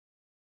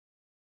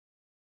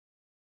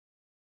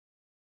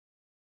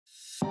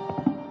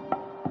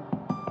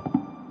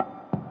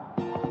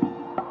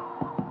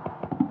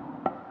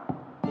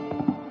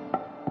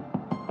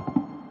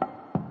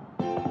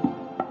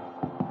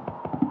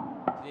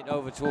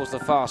Over towards the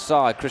far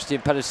side,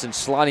 Christian Pedersen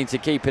sliding to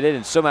keep it in,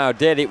 and somehow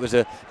did. It was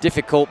a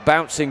difficult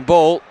bouncing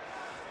ball,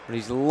 but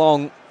his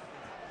long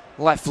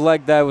left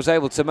leg there was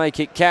able to make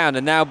it count.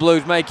 And now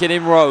Blues making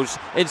inroads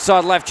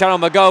inside left channel.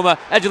 Magoma,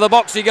 edge of the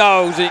box he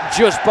goes, and it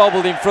just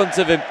bobbled in front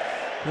of him,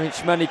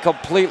 which meant he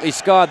completely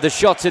scarred the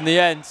shot in the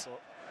end.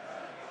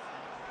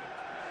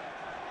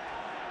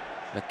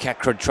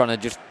 McEachran trying to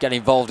just get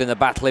involved in the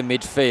battle in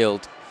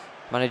midfield.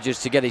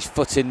 Manages to get his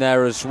foot in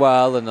there as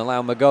well and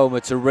allow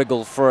Magoma to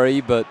wriggle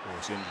free, but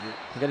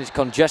again he's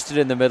congested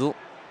in the middle.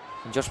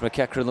 And Josh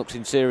McEachran looks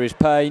in serious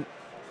pain.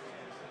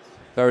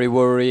 Very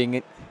worrying.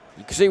 You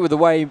can see with the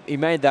way he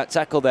made that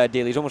tackle there,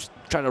 Deal, he's almost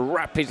trying to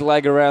wrap his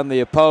leg around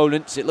the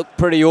opponents. It looked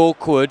pretty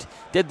awkward.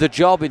 Did the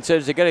job in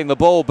terms of getting the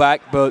ball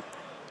back, but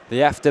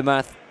the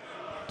aftermath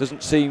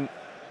doesn't seem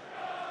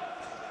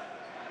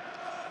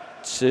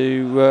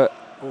to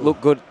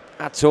look good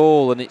at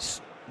all. And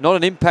it's not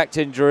an impact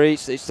injury,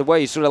 it's the way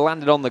he sort of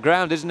landed on the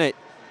ground, isn't it?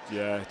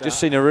 Yeah. Just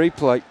seen a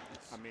replay.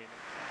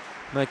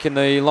 Making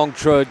the long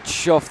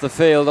trudge off the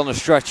field on a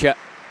stretcher.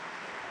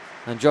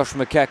 And Josh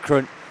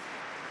McEachran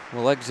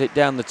will exit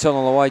down the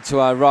tunnel away to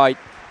our right.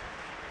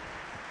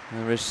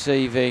 And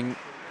receiving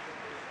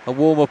a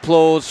warm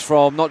applause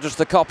from not just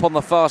the cop on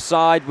the far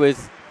side,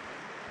 with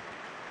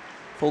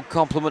full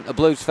complement of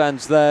Blues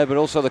fans there, but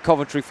also the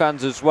Coventry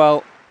fans as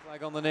well.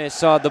 Flag on the near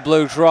side, the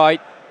Blues right.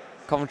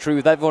 Coventry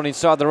with everyone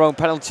inside their own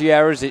penalty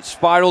areas. It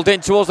spiralled in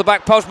towards the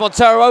back post.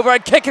 Montero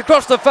overhead kick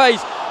across the face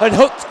and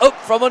hooked up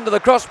from under the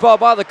crossbar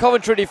by the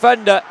Coventry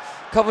defender.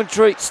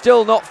 Coventry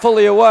still not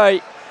fully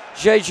away.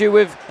 Jeju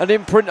with an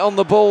imprint on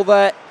the ball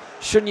there.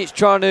 Shunjic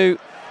trying to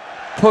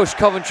push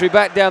Coventry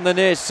back down the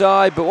near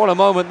side, but what a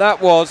moment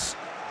that was.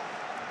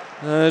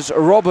 As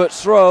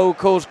Robert's throw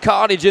caused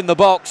carnage in the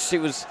box. It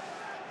was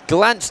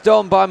glanced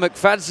on by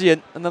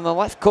McFadzean, and then the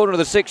left corner of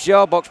the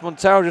 6-yard box,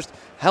 Montero just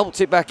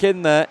helped it back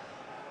in there.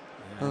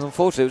 And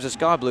unfortunately, it was a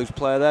Sky Blues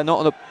player there,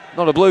 not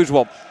a Blues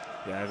one.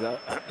 Yeah,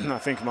 I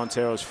think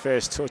Montero's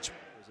first touch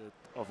was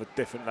of a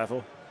different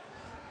level.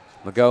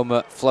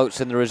 Magoma floats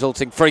in the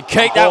resulting free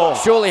kick. That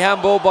was surely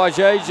handball by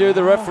Jeju.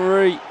 The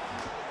referee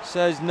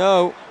says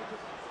no.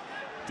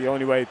 The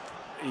only way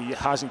he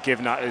hasn't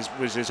given that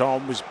was his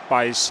arm was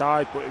by his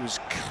side, but it was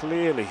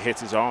clearly hit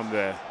his arm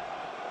there.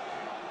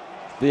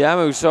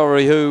 Biamu,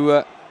 sorry,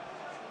 who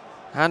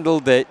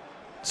handled it.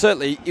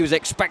 Certainly, he was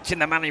expecting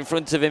the man in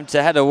front of him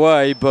to head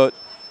away, but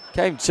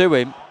came to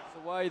him.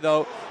 Away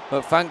though,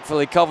 but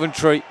thankfully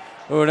Coventry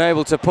were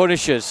unable to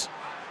punish us.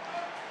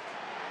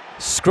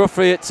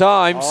 Scruffy at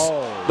times,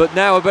 but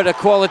now a bit of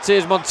quality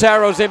as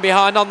Montero's in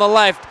behind on the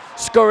left,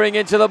 scurrying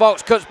into the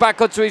box, cuts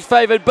back onto his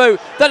favoured boot.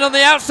 Then on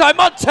the outside,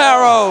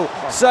 Montero!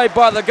 Saved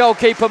by the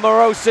goalkeeper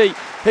Morosi.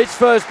 His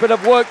first bit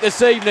of work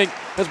this evening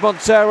as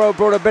Montero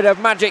brought a bit of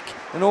magic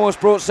and almost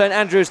brought St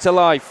Andrews to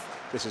life.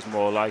 This is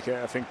more like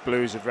it. I think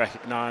Blues have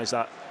recognised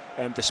that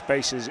the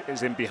space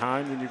is in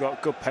behind, and you've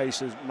got good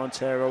pace as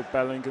Montero,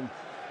 Bellingham.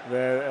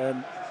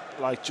 They're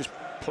like just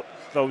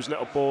those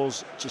little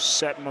balls just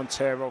set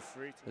Montero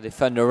free. The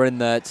defender in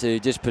there to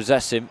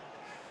dispossess him.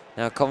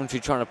 Now Coventry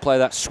trying to play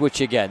that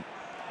switch again.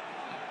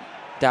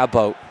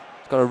 Dabo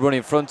has got a run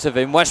in front of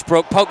him.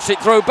 Westbrook pokes it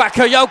through.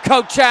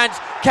 Bakayoko chance.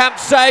 Camp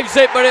saves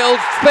it, but it'll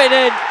spin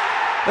in.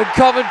 And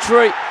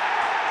Coventry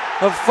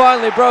have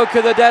finally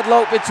broken the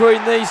deadlock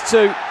between these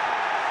two.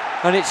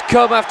 And it's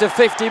come after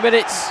 50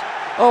 minutes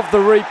of the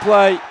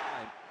replay.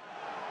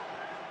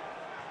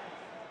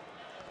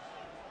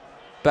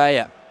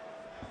 Bayer.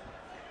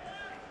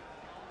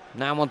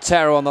 Now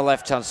Montero on the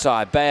left-hand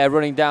side. Bayer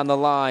running down the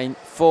line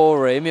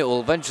for him. It will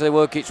eventually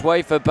work its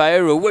way for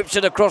Bayer, who whips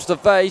it across the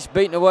face,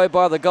 beaten away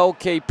by the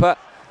goalkeeper.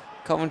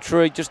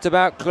 Coventry just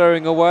about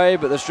clearing away,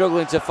 but they're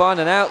struggling to find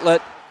an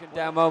outlet.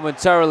 Down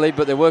momentarily,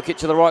 but they work it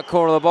to the right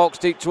corner of the box,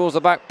 deep towards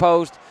the back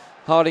post.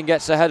 Harding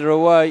gets a header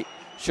away.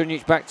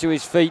 Shunjic back to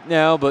his feet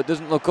now, but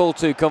doesn't look all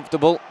too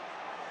comfortable.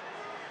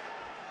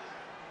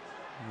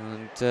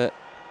 And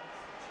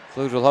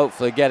Blues will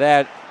hopefully get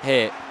out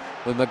here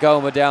with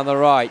Magoma down the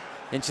right.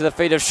 Into the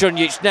feet of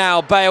Shunjic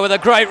now. Bayer with a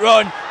great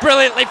run.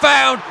 Brilliantly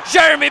found.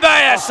 Jeremy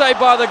Bayer saved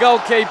by the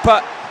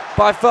goalkeeper.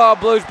 By far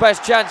Blues'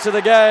 best chance of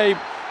the game.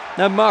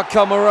 And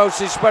Marco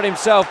Morosi spread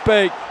himself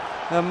big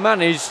and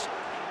managed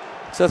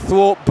to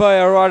thwart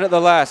Bayer right at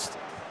the last.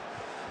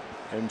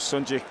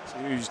 Shunjic,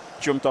 who's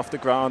jumped off the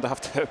ground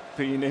after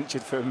being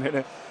injured for a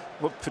minute,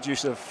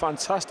 produced a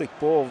fantastic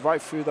ball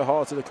right through the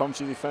heart of the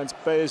Coventry defence.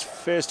 Bayer's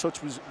first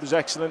touch was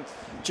excellent,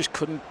 just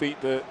couldn't beat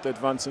the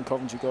advancing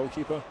Coventry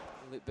goalkeeper.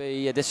 Will it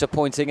be a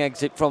disappointing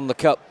exit from the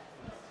cup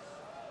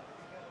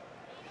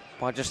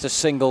by just a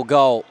single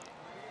goal?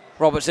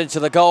 Roberts into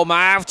the goal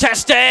mouth,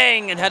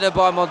 testing, and headed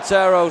by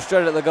Montero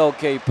straight at the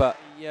goalkeeper.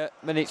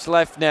 Minutes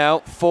left now,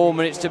 4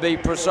 minutes to be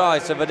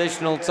precise of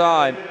additional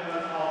time.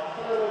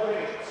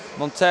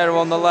 Montero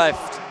on the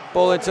left,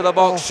 ball into the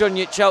box,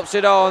 Shunjic helps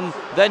it on,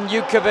 then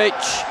Jukovic,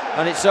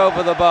 and it's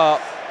over the bar.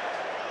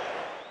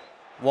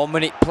 1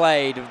 minute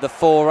played of the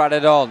 4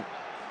 added on.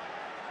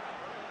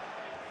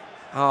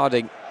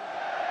 Harding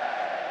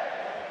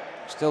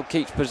still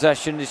keeps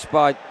possession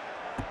despite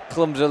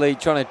clumsily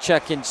trying to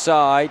check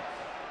inside.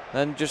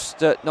 Then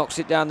just knocks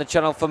it down the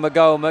channel for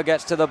Magoma,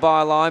 gets to the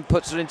byline,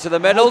 puts it into the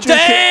middle. Dean!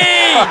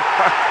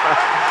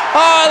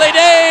 Harley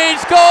Dean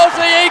scores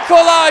the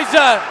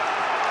equaliser.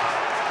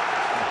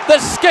 The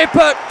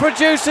skipper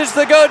produces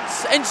the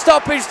goods in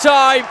stoppage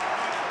time.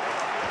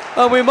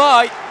 And we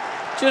might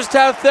just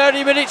have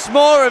 30 minutes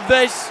more of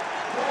this.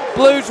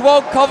 Blues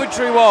 1,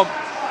 Coventry 1.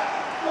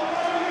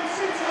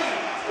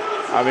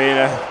 I mean,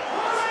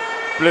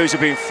 Blues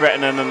have been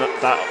threatening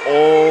that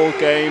all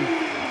game.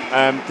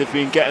 They've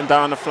been getting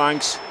down the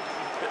flanks.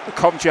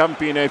 Coventry haven't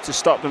been able to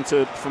stop them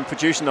from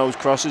producing those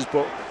crosses,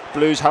 but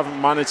Blues haven't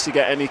managed to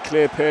get any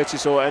clear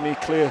purchase or any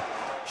clear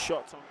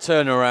shots.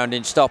 Turnaround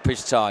in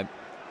stoppage time.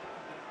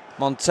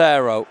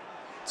 Montero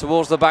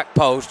towards the back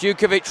post.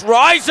 Jukovic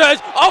rises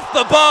off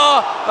the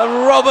bar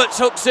and Roberts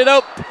hooks it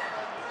up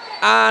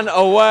and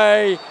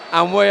away.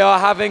 And we are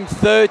having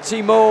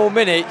 30 more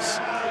minutes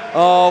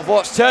of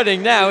what's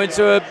turning now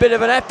into a bit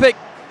of an epic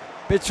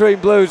between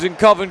Blues and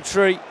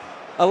Coventry.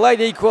 A late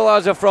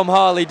equaliser from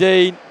Harley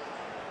Dean.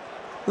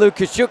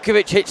 Lukas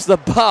Jukovic hits the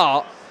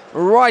bar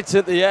right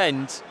at the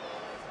end.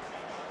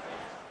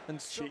 And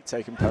Cheat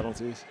taking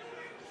penalties.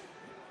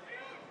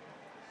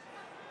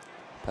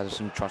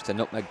 Pedersen tries to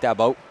nutmeg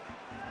Dabo.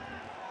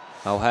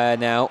 O'Hare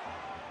now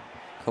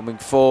coming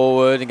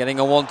forward and getting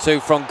a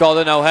 1-2 from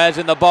Godden. O'Hare's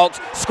in the box,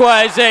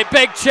 squares it,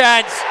 big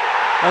chance.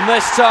 And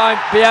this time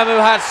Biamu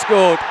has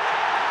scored.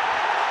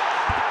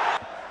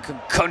 Can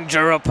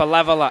conjure up a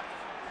leveller.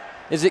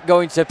 Is it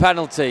going to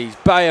penalties?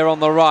 Bayer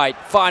on the right,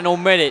 final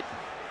minute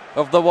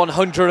of the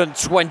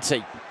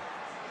 120.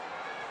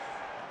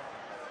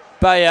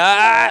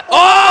 Bayer,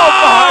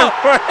 oh!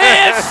 He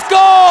has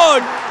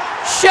scored!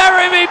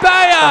 Jeremy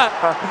Bayer,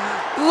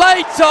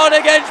 late on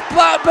against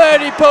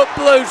Blackburn, he put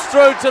Blues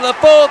through to the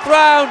 4th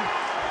round.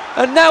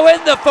 And now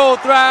in the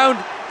 4th round,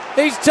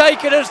 he's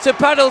taken us to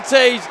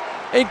penalties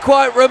in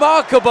quite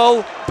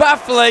remarkable,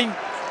 baffling,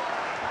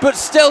 but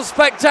still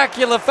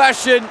spectacular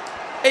fashion.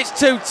 It's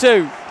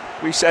 2-2.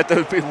 We said there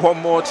would be one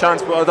more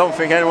chance, but I don't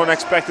think anyone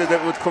expected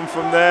it would come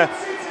from there.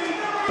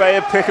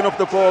 Bayer picking up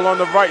the ball on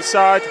the right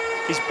side.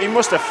 He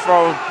must have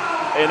thrown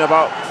in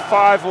about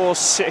 5 or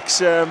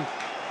 6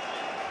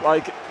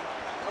 like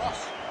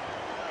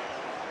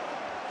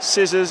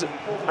scissors,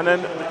 and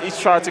then he's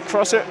tried to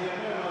cross it.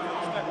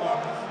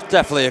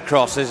 Definitely a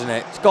cross, isn't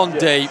it? It's gone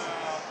deep,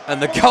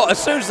 and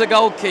as soon as the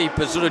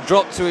goalkeeper sort of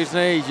dropped to his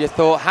knees, you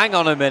thought, hang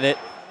on a minute.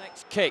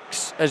 Next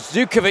kicks as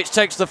Zukovic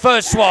takes the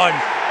first one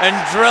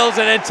and drills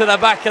it into the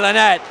back of the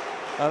net.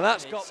 And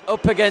that's got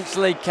up against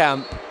Lee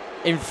Camp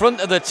in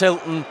front of the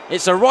Tilton.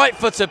 It's a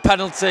right-footed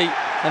penalty,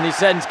 and he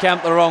sends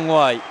Camp the wrong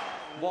way.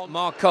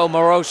 Marco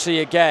Morosi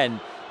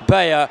again.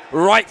 Bayer,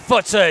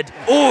 right-footed.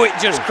 Oh, it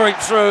just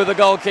creeps through the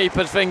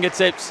goalkeeper's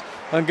fingertips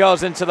and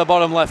goes into the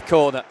bottom left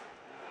corner.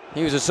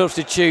 He was a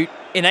substitute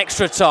in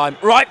extra time.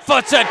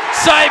 Right-footed,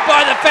 saved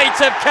by the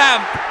feet of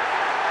Camp.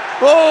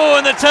 Oh,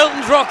 and the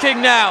Tilton's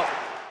rocking now.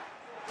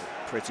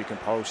 Pretty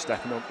composed,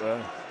 stepping up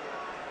there.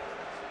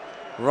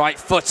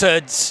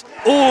 Right-footed.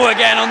 Oh,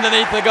 again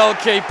underneath the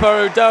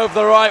goalkeeper who dove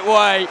the right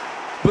way.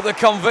 But the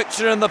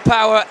conviction and the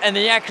power and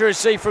the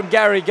accuracy from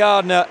Gary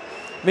Gardner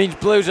means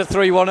Blues are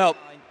 3-1 up.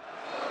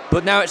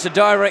 But now it's a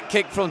direct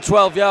kick from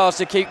 12 yards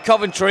to keep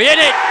Coventry in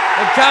it.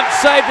 And Camp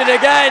saved it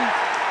again.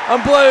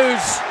 And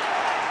Blues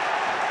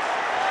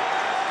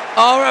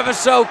are ever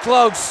so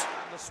close on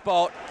the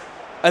spot.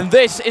 And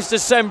this is to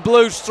send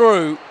Blues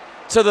through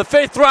to the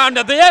 5th round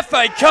of the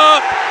FA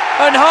Cup.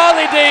 And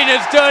Harley Dean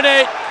has done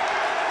it.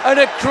 And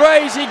a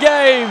crazy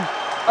game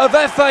of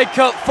FA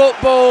Cup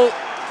football.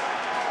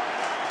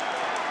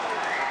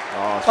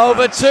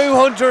 Over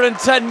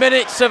 210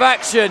 minutes of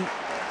action.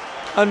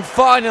 And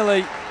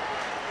finally,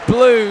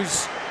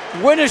 Blues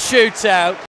win a shootout.